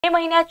मे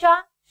महिन्याच्या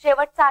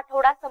शेवटचा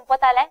आठवडा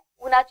संपत आलाय.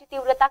 उन्हाची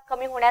तीव्रता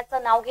कमी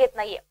होण्याचं नाव घेत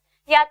नाहीये.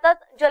 यातच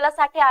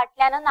जलसाठे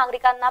आटल्यानं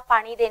नागरिकांना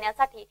पाणी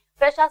देण्यासाठी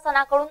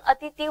प्रशासनाकडून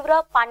अतितीव्र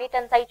पाणी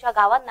टंचाईच्या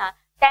गावांना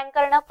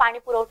टँकरनं पाणी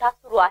पुरवठा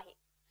सुरू आहे.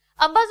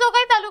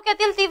 अंबाजोगाई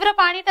तालुक्यातील तीव्र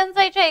पाणी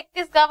टंचाईच्या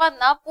 31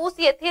 गावांना पूस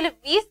येथील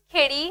 20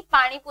 खेडी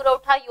पाणी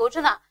पुरवठा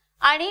योजना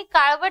आणि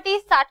काळवटी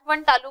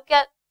साठवण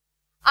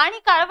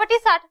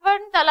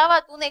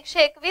तलावातून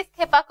 121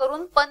 खेपा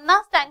करून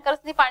 50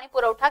 टँकर्सनी पाणी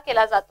पुरवठा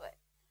केला जातोय.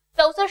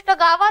 64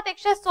 गावात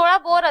 116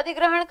 बोर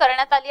अधिग्रहण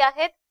करण्यात आली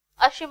आहेत,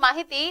 अशी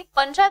माहिती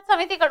पंचायत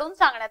समितीकडून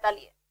सांगण्यात आली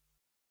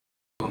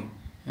आहे.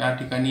 या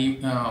ठिकाणी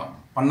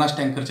 50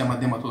 टँकरच्या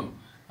माध्यमातून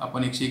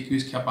आपण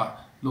 121 खेपा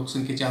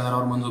लोकसंख्येच्या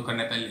आधारावर मंजूर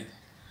करण्यात आले आहेत.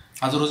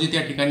 आज रोजी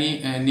त्या ठिकाणी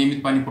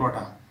नियमित पाणी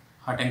पुरवठा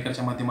हा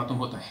टँकरच्या माध्यमातून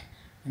होत आहे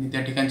आणि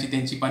त्या ठिकाणची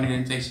त्यांची पाणी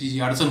टंचाईची जी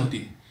अडचण होती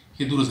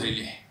ही दूर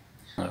झालेली आहे.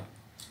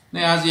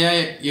 नाही, आज या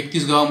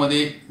 31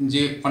 गावामध्ये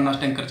जे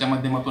 50 टँकरच्या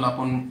माध्यमातून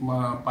आपण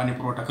पाणी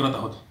पुरवठा करत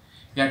आहोत,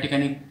 या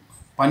ठिकाणी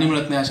पाणी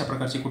मिळत नाही अशा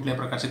प्रकारची कुठल्याही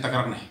प्रकारची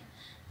तक्रार नाही.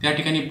 त्या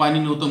ठिकाणी पाणी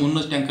नव्हतं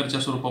म्हणूनच टँकरच्या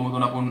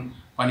स्वरूपामधून आपण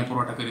पाणी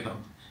पुरवठा करीत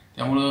आहोत.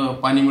 त्यामुळं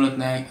पाणी मिळत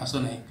नाही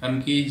असं नाही, कारण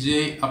की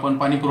जे आपण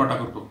पाणी पुरवठा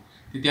करतो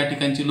ते त्या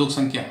ठिकाणची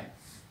लोकसंख्या,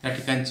 त्या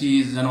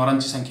ठिकाणची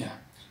जनावरांची संख्या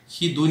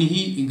ही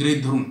दोन्हीही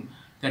गृहीत धरून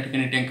त्या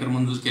ठिकाणी टँकर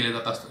मंजूर केले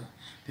जात असतं.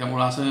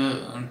 त्यामुळं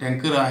असं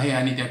टँकर आहे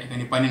आणि त्या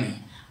ठिकाणी पाणी नाही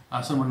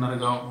असं म्हणणारं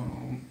गाव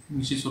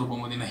निश्चित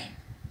स्वरूपामध्ये नाही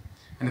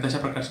आणि तशा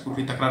प्रकारची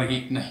कुठली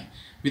तक्रारही नाही.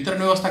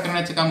 वितरण व्यवस्था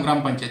करण्याचे काम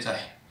ग्रामपंचायतचं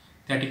आहे.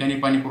 त्या ठिकाणी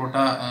पाणी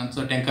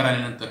पुरवठाचं टँकर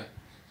आल्यानंतर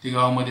ते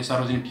गावामध्ये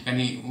सार्वजनिक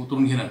ठिकाणी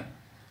उतरून घेणं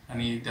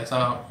आणि त्याचा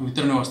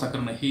वितरण व्यवस्था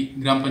करणं ही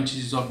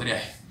ग्रामपंचायतीची जबाबदारी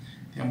आहे.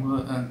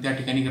 त्यामुळं त्या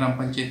ठिकाणी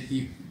ग्रामपंचायत ही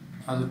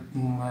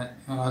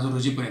आज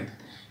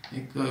रोजीपर्यंत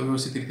एक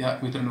व्यवस्थितरित्या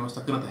वितरण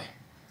व्यवस्था करत आहे.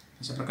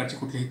 अशा प्रकारची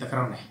कुठलीही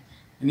तक्रार नाही.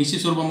 निश्चित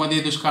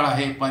स्वरूपामध्ये दुष्काळ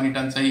आहे, पाणी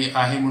टंचाई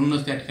आहे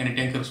म्हणूनच त्या ठिकाणी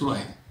टँकर सुरू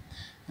आहे.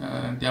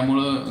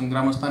 त्यामुळं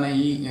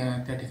ग्रामस्थांनाही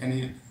त्या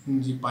ठिकाणी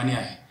जी पाणी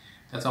आहे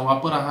त्याचा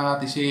वापर हा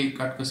अतिशय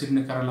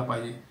काटकसरीने करायला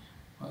पाहिजे,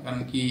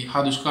 कारण की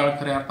हा दुष्काळ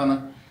खऱ्या अर्थानं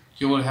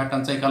केवळ ह्या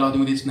टंचाई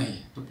कालावधीमध्येच नाही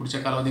तर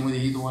पुढच्या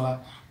कालावधीमध्येही तुम्हाला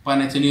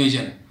पाण्याचं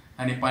नियोजन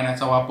आणि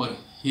पाण्याचा वापर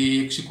हे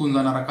एक शिकून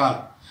जाणारा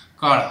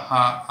काळ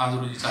हा आज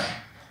रोजीचा आहे.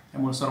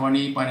 त्यामुळे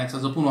सर्वांनी पाण्याचा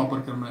जपून वापर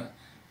करणं,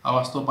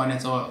 अवास्तव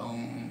पाण्याचा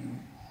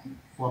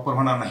वापर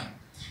होणार नाही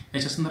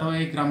याच्या संदर्भात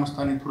एक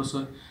ग्रामस्थांनी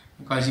थोडंसं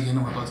काळजी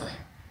घेणं महत्त्वाचं आहे.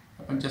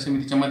 पंचायत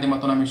समितीच्या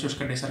माध्यमातून आम्ही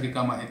शोषखड्ड्यासारखी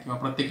कामं आहेत किंवा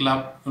प्रत्येक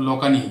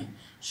लोकांनीही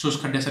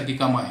शोषखड्ड्यासारखी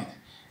कामं आहेत,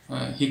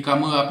 ही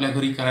कामं आपल्या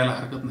घरी करायला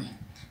हरकत नाही,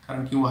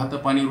 कारण की वाहतं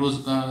पाणी रोज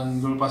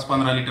जवळपास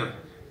 15 लिटर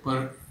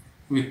पर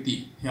व्यक्ती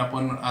हे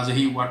आपण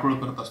आजही वाटोळ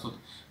करत असतो.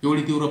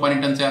 एवढी तीव्र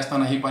पाणी टंचाई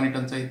असताना ही पाणी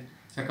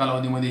टंचाईच्या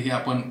कालावधीमध्ये ही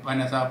आपण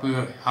पाण्याचा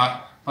अपव्यय हा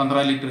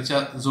 15 लिटरच्या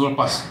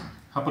जवळपास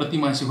हा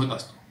प्रतिमानसी होत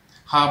असतो.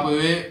 हा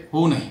अपव्यय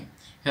होऊ नये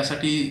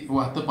यासाठी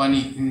वाहतं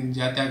पाणी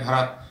ज्या त्या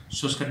घरात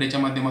शोषखड्ड्याच्या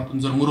माध्यमातून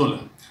जर मुरवलं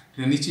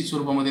तर निश्चित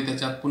स्वरूपामध्ये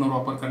त्याच्यात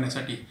पुनर्वापर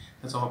करण्यासाठी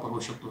त्याचा वापर होऊ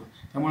शकतो.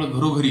 त्यामुळे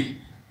घरोघरी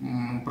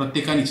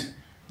प्रत्येकानेच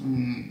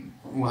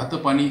वाहतं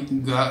पाणी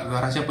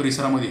घराच्या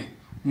परिसरामध्ये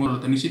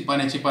मुरवलं तर निश्चित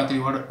पाण्याची पातळी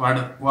वाढ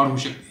होऊ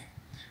शकते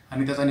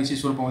आणि त्याचा निश्चित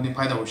स्वरूपामध्ये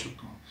फायदा होऊ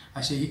शकतो.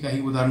 असेही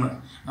काही उदाहरणं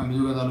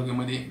अंबाजोगाई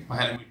तालुक्यामध्ये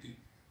पाहायला मिळतील.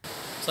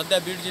 सध्या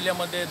बीड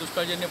जिल्ह्यामध्ये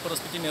दुष्काळजन्य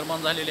परिस्थिती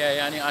निर्माण झालेली आहे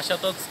आणि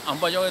अशातच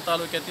अंबाजोगाई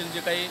तालुक्यातील जे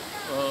काही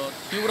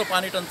तीव्र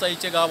पाणी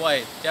टंचाईचे गाव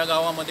आहेत त्या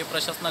गावामध्ये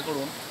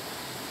प्रशासनाकडून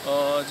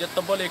जे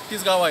तब्बल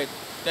 31 गाव आहेत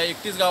त्या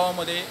 31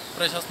 गावामध्ये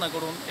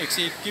प्रशासनाकडून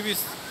 121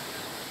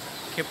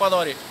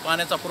 खेपाद्वारे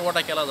पाण्याचा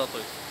पुरवठा केला जातो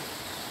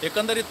आहे.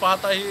 एकंदरीत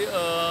पाहता ही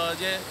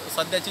जे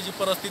सध्याची जी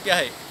परिस्थिती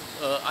आहे,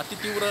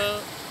 अतितीव्र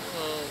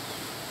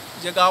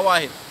जे गावं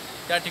आहेत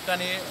त्या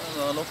ठिकाणी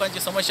लोकांची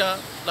समस्या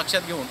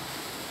लक्षात घेऊन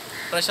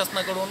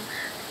प्रशासनाकडून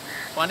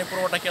पाणी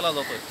पुरवठा केला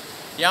जातो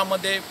आहे.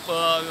 यामध्ये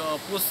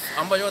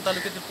अंबाजोगाई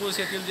तालुक्यातील पूस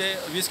येथील जे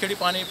 20 खेडी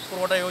पाणी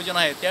पुरवठा योजना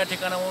आहे त्या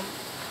ठिकाणाहून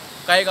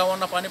काही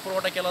गावांना पाणी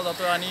पुरवठा केला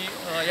जातो आणि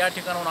या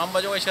ठिकाणाहून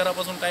अंबाजोगाई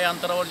शहरापासून काही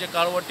अंतरावर जे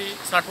काळवटी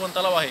साठवण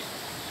तलाव आहे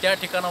त्या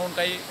ठिकाणाहून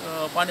काही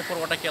पाणी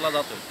पुरवठा केला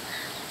जातो.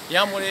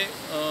 यामुळे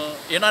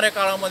येणाऱ्या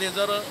काळामध्ये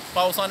जर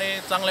पावसाने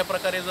चांगल्या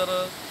प्रकारे जर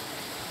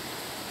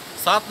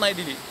साथ नाही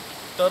दिली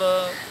तर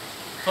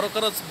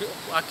खरोखरच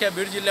अख्ख्या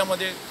बीड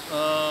जिल्ह्यामध्ये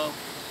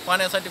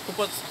पाण्यासाठी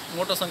खूपच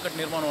मोठं संकट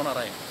निर्माण होणार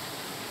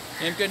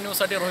आहे. MK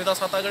न्यूजसाठी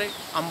रोहिदास हातागळे,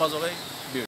 अंबाजोगाई.